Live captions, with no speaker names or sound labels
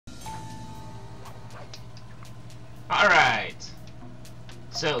Alright.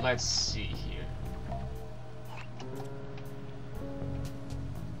 So let's see here.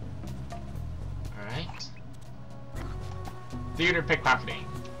 Alright. Theater pickpocketing.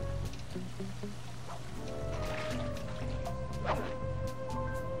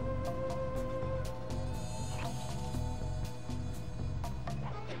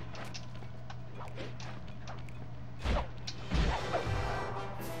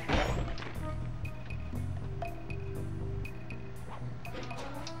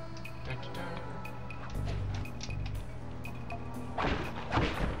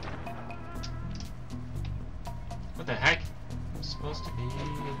 What the heck? I'm supposed to be...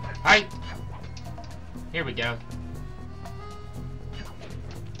 Hi! Here we go.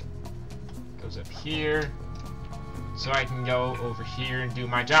 Goes up here. So I can go over here and do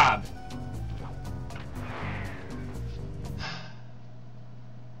my job.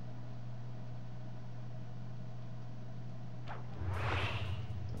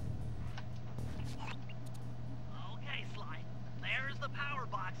 Okay, Sly. There's the power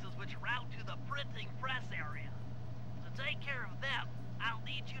boxes which route to the printing press area. To take care of them, I'll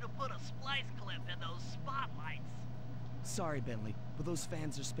need you to put a splice clip in those spotlights. Sorry, Bentley, but those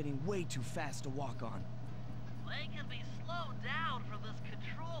fans are spinning way too fast to walk on. They can be slowed down from this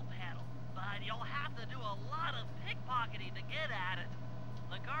control panel, but you'll have to do a lot of pickpocketing to get at it.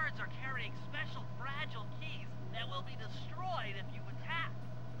 The guards are carrying special fragile keys that will be destroyed if you attack.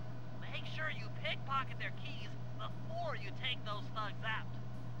 Make sure you pickpocket their keys before you take those thugs out.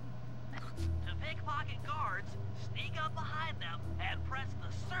 To pickpocket guards, sneak up behind them and press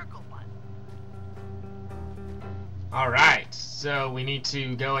the circle button. Alright, so we need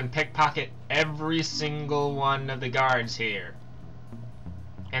to go and pickpocket every single one of the guards here.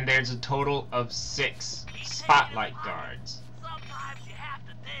 And there's a total of 6 spotlight guards. Sometimes you have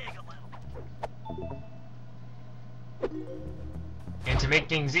to dig a little. And to make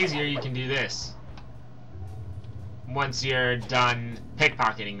things easier, you can do this. Once you're done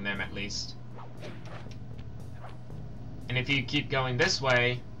pickpocketing them, at least. And if you keep going this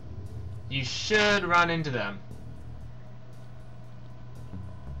way, you should run into them.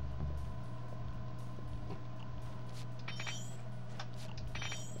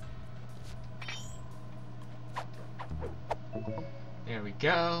 There we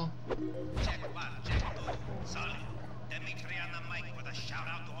go. Check 1, check 2. Solid. Dimitri on the mic with a shout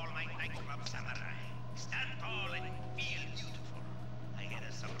out to all my nightclub samurai. Stand tall and feel beautiful. I hear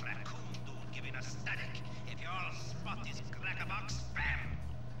there's some raccoon dude giving us static. If you all spot this crackerbox, bam!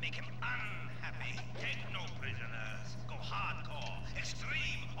 Make him unhappy. Take no prisoners. Go hardcore.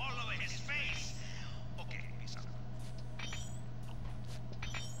 Extreme all over his face. Okay, peace out.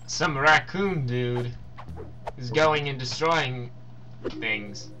 Some raccoon dude is going and destroying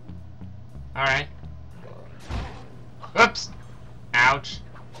things. Alright. Oops! Ouch.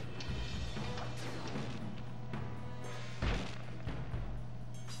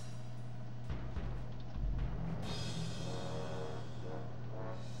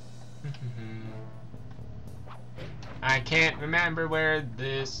 I can't remember where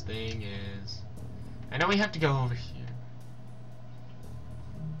this thing is. I know we have to go over here.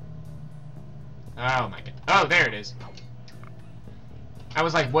 Oh my god. Oh, there it is. I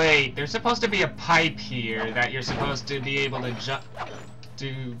was like, wait, there's supposed to be a pipe here that you're supposed to be able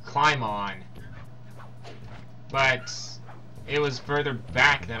to climb on. But it was further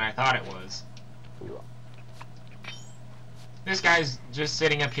back than I thought it was. This guy's just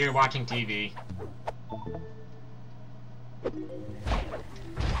sitting up here watching TV.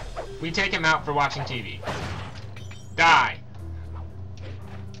 We take him out for watching TV. Die!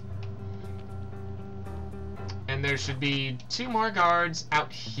 And there should be 2 more guards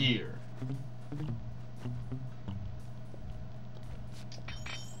out here.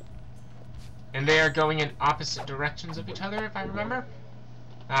 And they are going in opposite directions of each other, if I remember.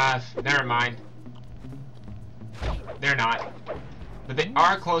 Never mind. They're not. But they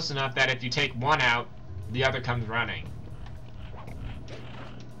are close enough that if you take one out, the other comes running.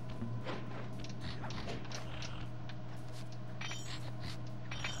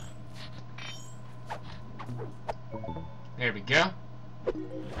 There we go.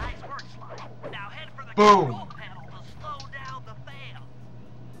 Nice work, Sly. Now head for the Boom. control panel to slow down the fan.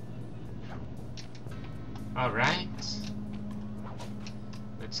 Alright.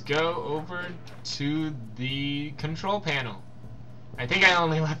 Let's go over to the control panel. I think I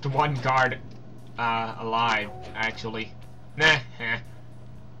only left 1 guard alive, actually. Nah.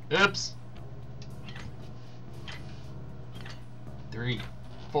 Oops. 3,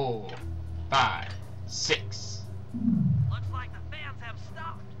 4, 5, 6. Looks like the fans have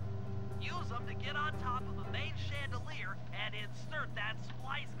stopped. Use them them to get on top of the main chandelier and insert that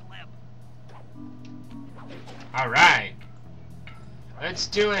splice clip. Alright. Let's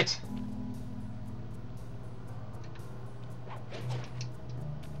do it.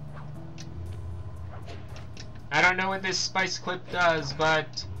 I don't know what this spice clip does,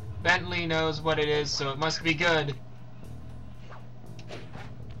 but Bentley knows what it is, so it must be good.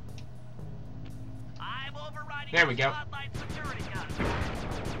 I'm overriding There we go. spotlight security gun.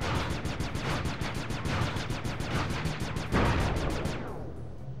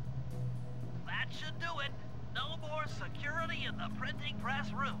 That should do it. No more security in the printing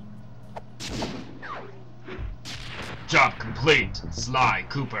press room. Job complete, Sly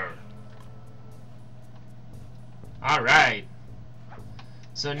Cooper. Alright.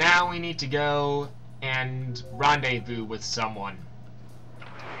 So now we need to go and rendezvous with someone.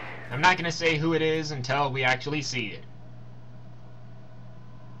 I'm not gonna say who it is until we actually see it.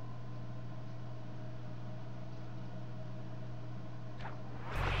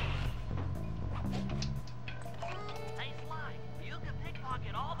 Hey Sly, you can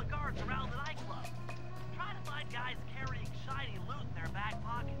pickpocket all the guards around the nightclub. Try to find guys carrying shiny loot in their back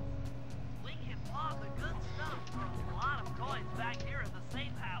pockets. We can pawn the good stuff for a lot of coins back here in the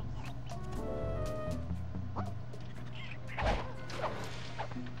safe house.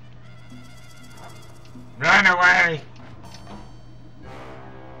 Run away!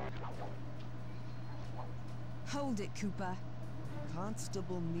 Hold it, Cooper.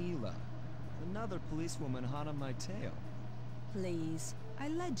 Constable Neela. Another policewoman hot on my tail. Please, I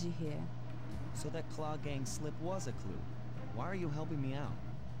led you here. So that Claw Gang slip was a clue. Why are you helping me out?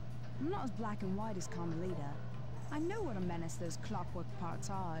 I'm not as black and white as Carmelita. I know what a menace those clockwork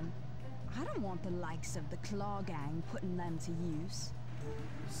parts are, and I don't want the likes of the Claw Gang putting them to use.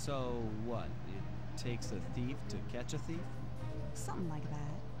 So what? It takes a thief to catch a thief? Something like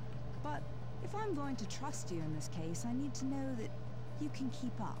that. But if I'm going to trust you in this case, I need to know that you can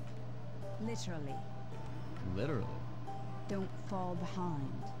keep up. Literally. Literally. Don't fall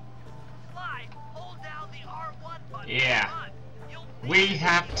behind. Sly, hold down the R1 button. Yeah. Run. You'll We need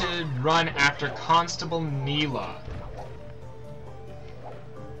have to run after Constable Neela.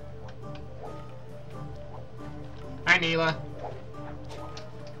 Hi, Neela.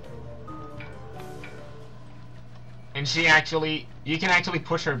 And she actually, you can actually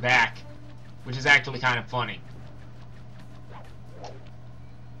push her back, which is actually kind of funny.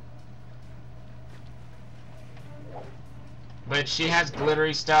 But she has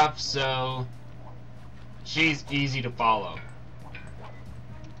glittery stuff, so she's easy to follow.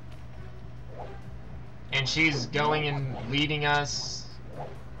 And she's going and leading us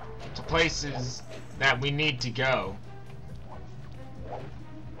to places that we need to go.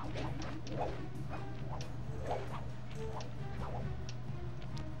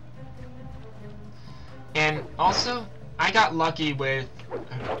 And also, I got lucky with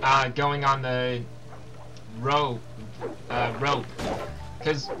going on the rope,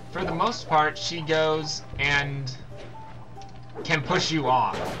 because for the most part, she goes and can push you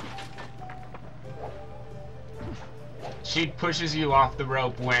off. She pushes you off the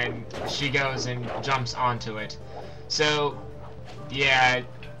rope when she goes and jumps onto it. So, yeah,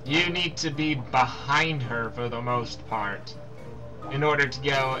 you need to be behind her for the most part in order to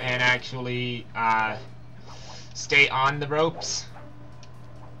go and actually stay on the ropes.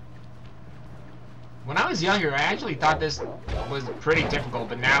 When I was younger, I actually thought this was pretty difficult,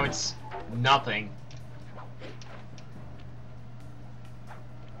 but now it's nothing.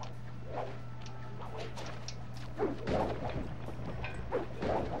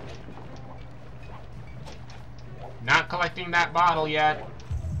 Not collecting that bottle yet.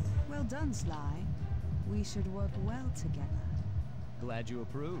 Well done, Sly. We should work well together. Glad you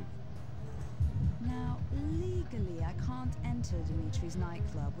approve. Now, legally, I can't enter Dimitri's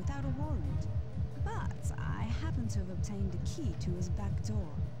nightclub without a warrant. But I happen to have obtained a key to his back door,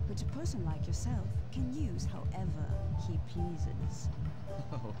 which a person like yourself can use however he pleases.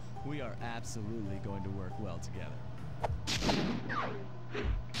 Oh, we are absolutely going to work well together.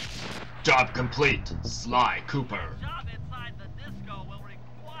 Job complete, Sly Cooper. job inside the disco will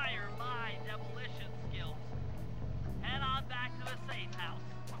require my demolition skills. Head on back to the safe house.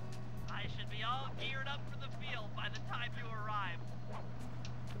 I should be all geared up for the field by the time you arrive.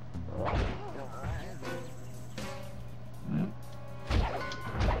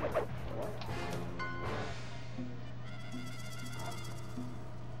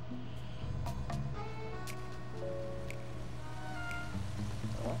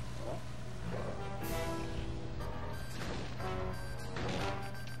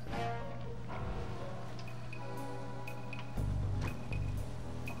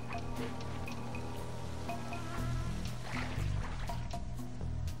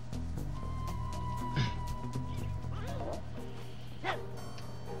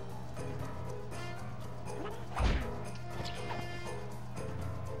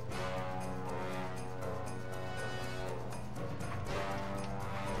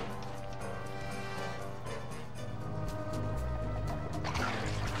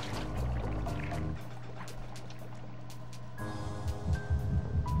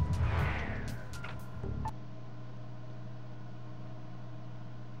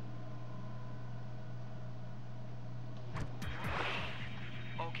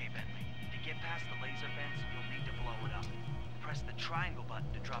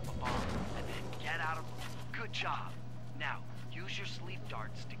 drop a bomb, and then get out of... Good job. Now, use your sleep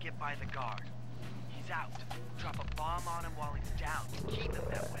darts to get by the guard. He's out. Drop a bomb on him while he's down. Keep him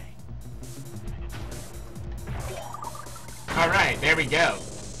that way. Alright, there we go.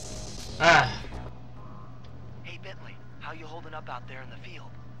 Hey, Bentley, how you holding up out there in the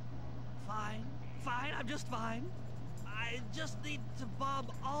field? Fine. Fine, I'm just fine. I just need to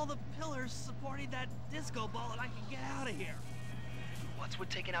bomb all the pillars supporting that disco ball and I can get out of here. What's with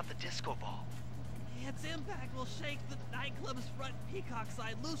taking out the disco ball? Its impact will shake the nightclub's front peacock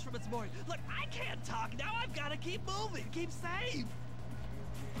sign loose from its mooring. Look, I can't talk now. I've got to keep moving. Keep safe.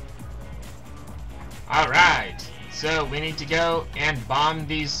 Alright, so we need to go and bomb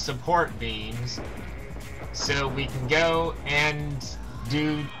these support beams so we can go and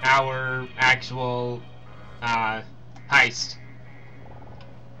do our actual heist.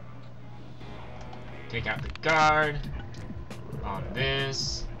 Take out the guard, bomb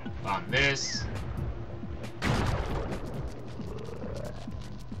this, bomb this.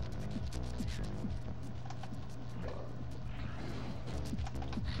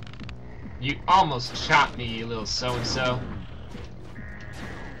 You almost shot me, you little so-and-so.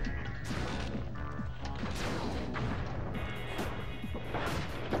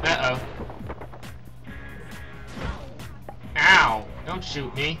 Uh-oh. Ow! Don't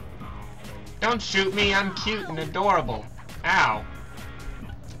shoot me. Don't shoot me, I'm cute and adorable. Ow.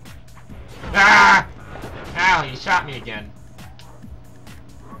 Ah! Ow, you shot me again.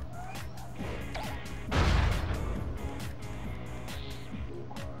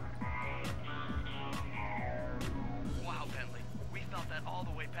 Wow, Bentley. We felt that all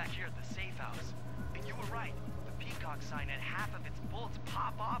the way back here at the safe house. And you were right. The peacock sign had half of its bullets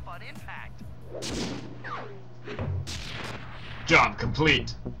pop off on impact. Job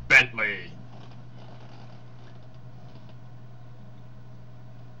complete, Bentley.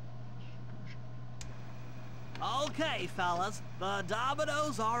 Okay, fellas. The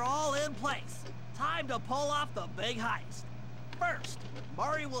dominoes are all in place. Time to pull off the big heist. First,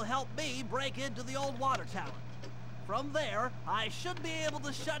 Murray will help me break into the old water tower. From there, I should be able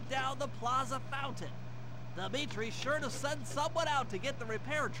to shut down the plaza fountain. Dimitri's sure to send someone out to get the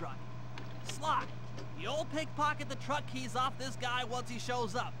repair truck. Sly, you'll pickpocket the truck keys off this guy once he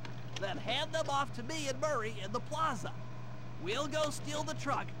shows up. Then hand them off to me and Murray in the plaza. We'll go steal the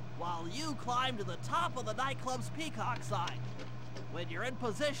truck while you climb to the top of the nightclub's peacock sign. When you're in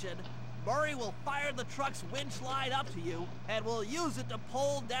position, Murray will fire the truck's winch line up to you and will use it to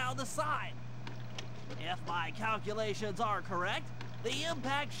pull down the sign. If my calculations are correct, the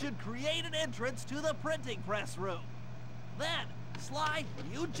impact should create an entrance to the printing press room. Then, Sly,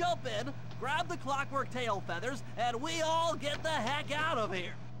 you jump in, grab the clockwork tail feathers, and we all get the heck out of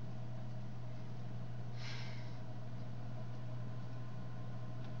here.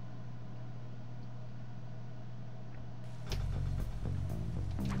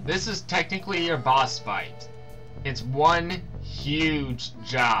 This is technically your boss fight. It's one huge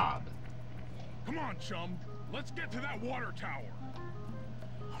job. Come on, chum. Let's get to that water tower.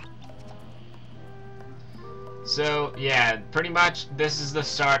 So, yeah, pretty much this is the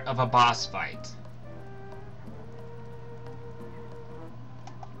start of a boss fight.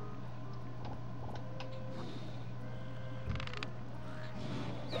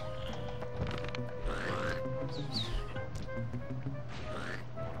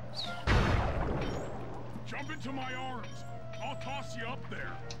 Jump into my arms. I'll toss you up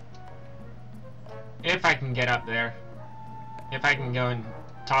there. If I can get up there. If I can go and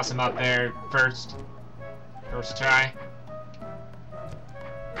toss him up there first. First try.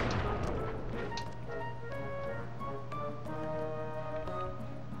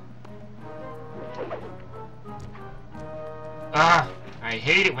 Ah, I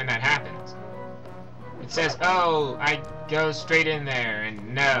hate it when that happens. It says, oh, I go straight in there,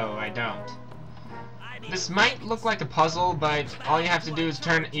 and no, I don't. This might look like a puzzle, but all you have to do is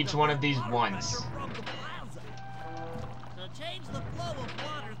turn each one of these once. To change the flow of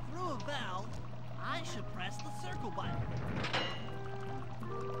water through a valve, I should press the circle button.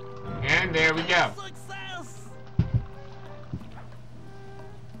 And there we go. Success!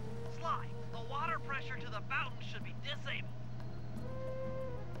 Sly, the water pressure to the fountain should be disabled.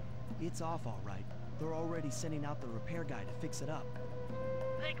 It's off all right. They're already sending out the repair guy to fix it up.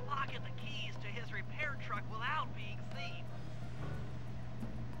 Pickpocket the keys to his repair truck without being seen.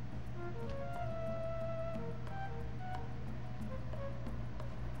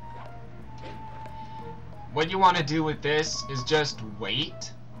 What you want to do with this is just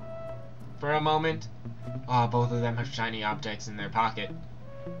wait for a moment. Oh, both of them have shiny objects in their pocket.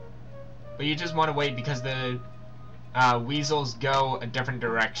 But you just want to wait because the weasels go a different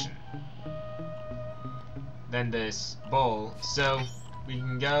direction than this bull, so we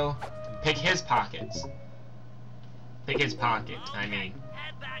can go and pick his pockets. Pick his pocket, I mean.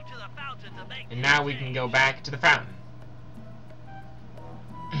 Head back to the fountain to make And now we can go back to the fountain.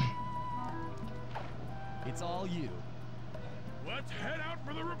 It's all you. Let's head out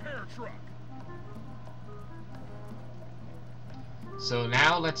for the repair truck. So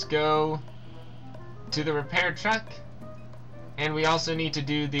now let's go to the repair truck. And we also need to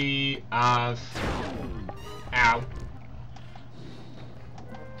do the, ow.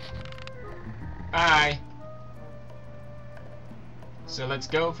 Bye. So let's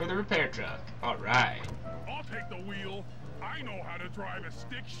go for the repair truck. Alright. I'll take the wheel. I know how to drive a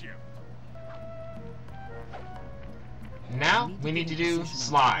stick shift. Now we need to do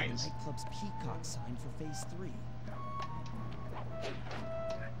slides. Nightclub's peacock sign for phase 3.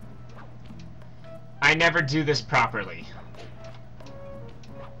 I never do this properly.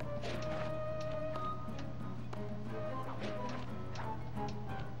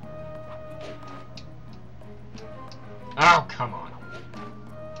 Oh, come on.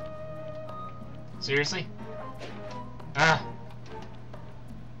 Seriously? Ah.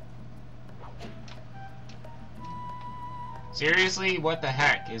 Seriously, what the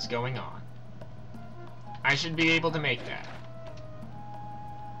heck is going on? I should be able to make that.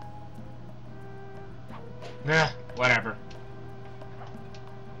 Whatever.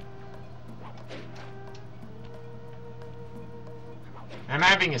 I'm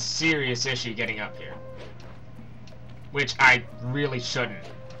having a serious issue getting up here. Which I really shouldn't.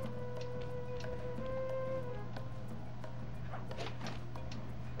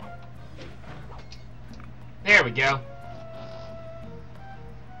 There we go.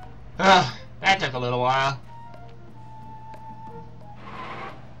 Ugh, that took a little while.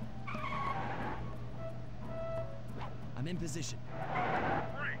 I'm in position.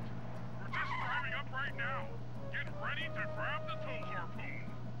 Great. We're just driving up right now. Get ready to grab the tow harpoon.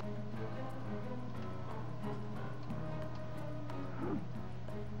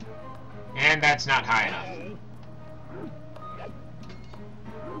 And that's not high enough.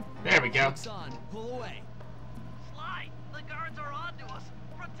 There we go. Joke's on. Pull away. Sly, the guards are onto us.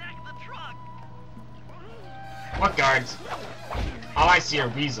 Protect the truck. What guards? All I see are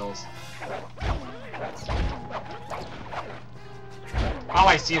weasels. All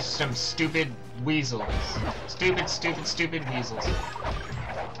I see is some stupid weasels. Stupid, stupid, stupid weasels.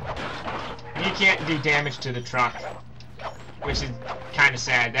 You can't do damage to the truck. Which is kind of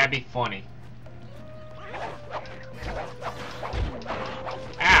sad. That'd be funny.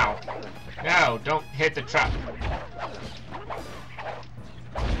 Ow! No, don't hit the truck.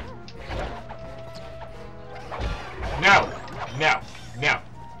 No! No! No!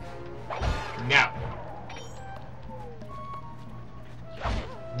 No!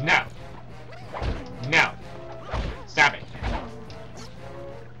 No! No! Stop it!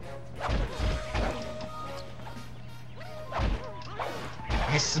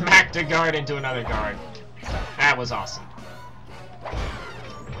 I smacked a guard into another guard. That was awesome.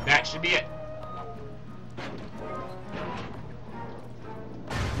 That should be it.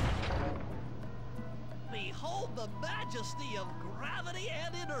 Behold the majesty of gravity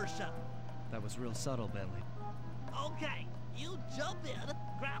and inertia. That was real subtle, Bentley. Okay, you jump in,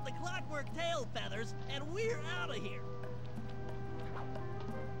 grab the clockwork tail feathers, and we're out of here.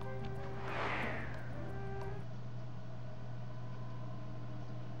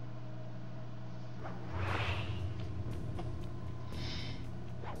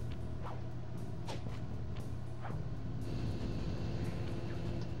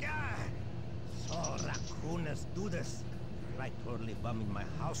 So raccooners do this. Right, totally bumming my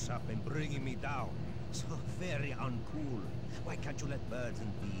house up and bringing me down. So very uncool. Why can't you let birds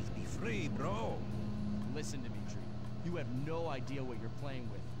and bees be free, bro? Listen, Dimitri. You have no idea what you're playing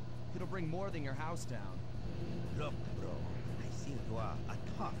with. It'll bring more than your house down. Look, bro, I see you are a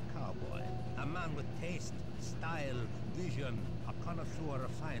tough cowboy. A man with taste, style, vision, a connoisseur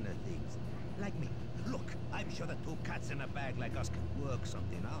of finer things. Like me. Look, I'm sure the two cats in a bag like us can work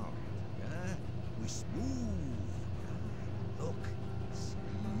something out. Yeah? We smooth. Look, see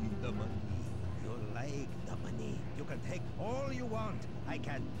the money. You like the money. You can take all you want. I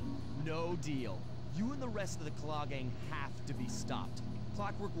can... No deal. You and the rest of the Claw Gang have to be stopped.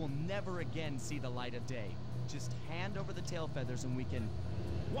 Clockwork will never again see the light of day. Just hand over the tail feathers and we can...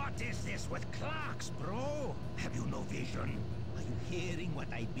 What is this with clocks, bro? Have you no vision? Are you hearing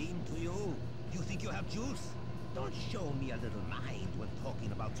what I beam to you? You think you have juice? Don't show me a little mind when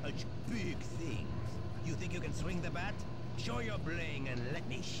talking about such big things. You think you can swing the bat? Show your bling and let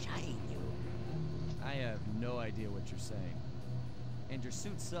me shine you. I have no idea what you're saying. And your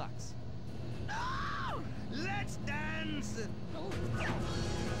suit sucks. No! Let's dance!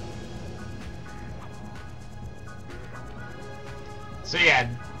 So yeah,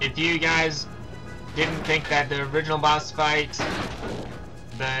 if you guys didn't think that the original boss fight,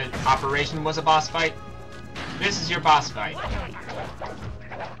 the operation was a boss fight, this is your boss fight.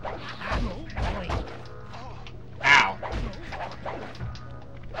 Ow.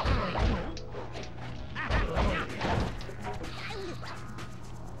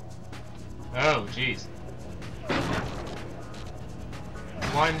 Oh, jeez.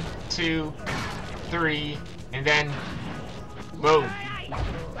 1, 2, 3, and then... Whoa.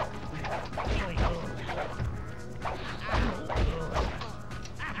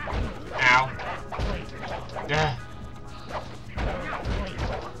 Ow. Duh.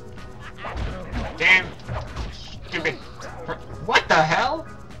 Damn. Stupid. What the hell?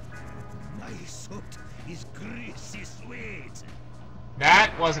 My suit is greasy sweet.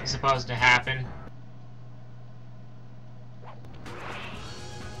 That wasn't supposed to happen.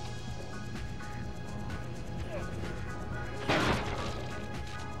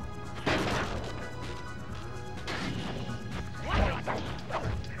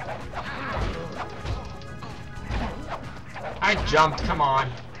 I jumped, come on.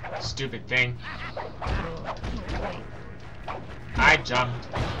 Stupid thing. I jumped.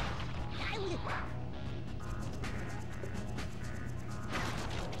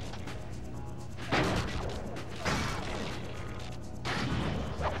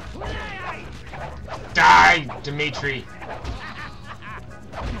 Die, Dimitri.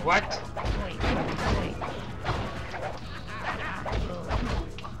 What?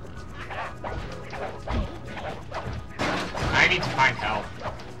 I need to find help.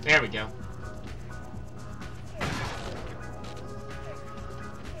 There we go.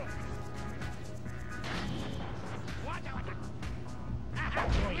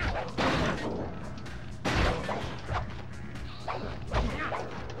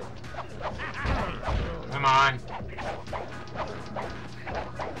 Come on.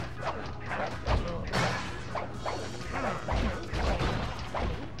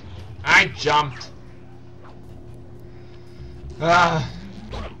 I jumped.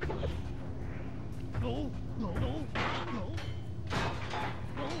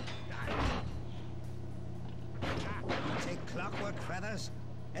 Take clockwork feathers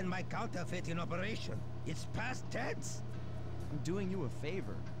and my counterfeit in operation. It's past tense. I'm doing you a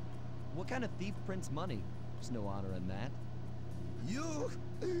favor. What kind of thief prints money? There's no honor in that. You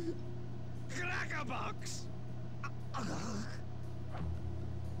crackerbox.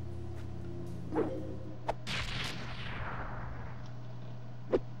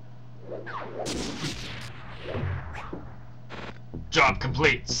 Job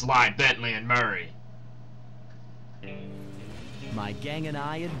complete, Sly, Bentley, and Murray. My gang and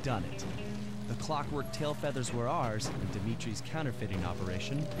I had done it. The clockwork tail feathers were ours, and Dimitri's counterfeiting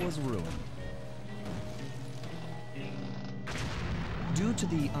operation was ruined. Due to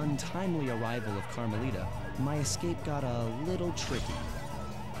the untimely arrival of Carmelita, my escape got a little tricky.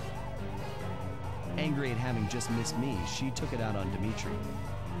 Angry at having just missed me, she took it out on Dimitri,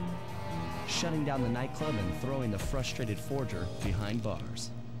 shutting down the nightclub and throwing the frustrated forger behind bars.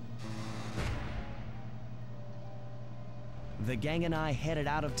 The gang and I headed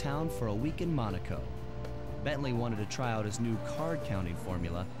out of town for a week in Monaco. Bentley wanted to try out his new card counting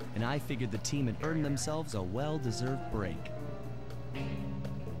formula, and I figured the team had earned themselves a well-deserved break.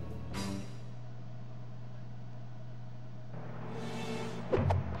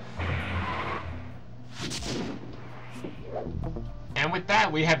 And with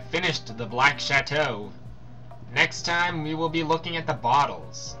that, we have finished the Black Chateau. Next time, we will be looking at the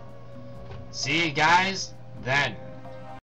bottles. See you guys then.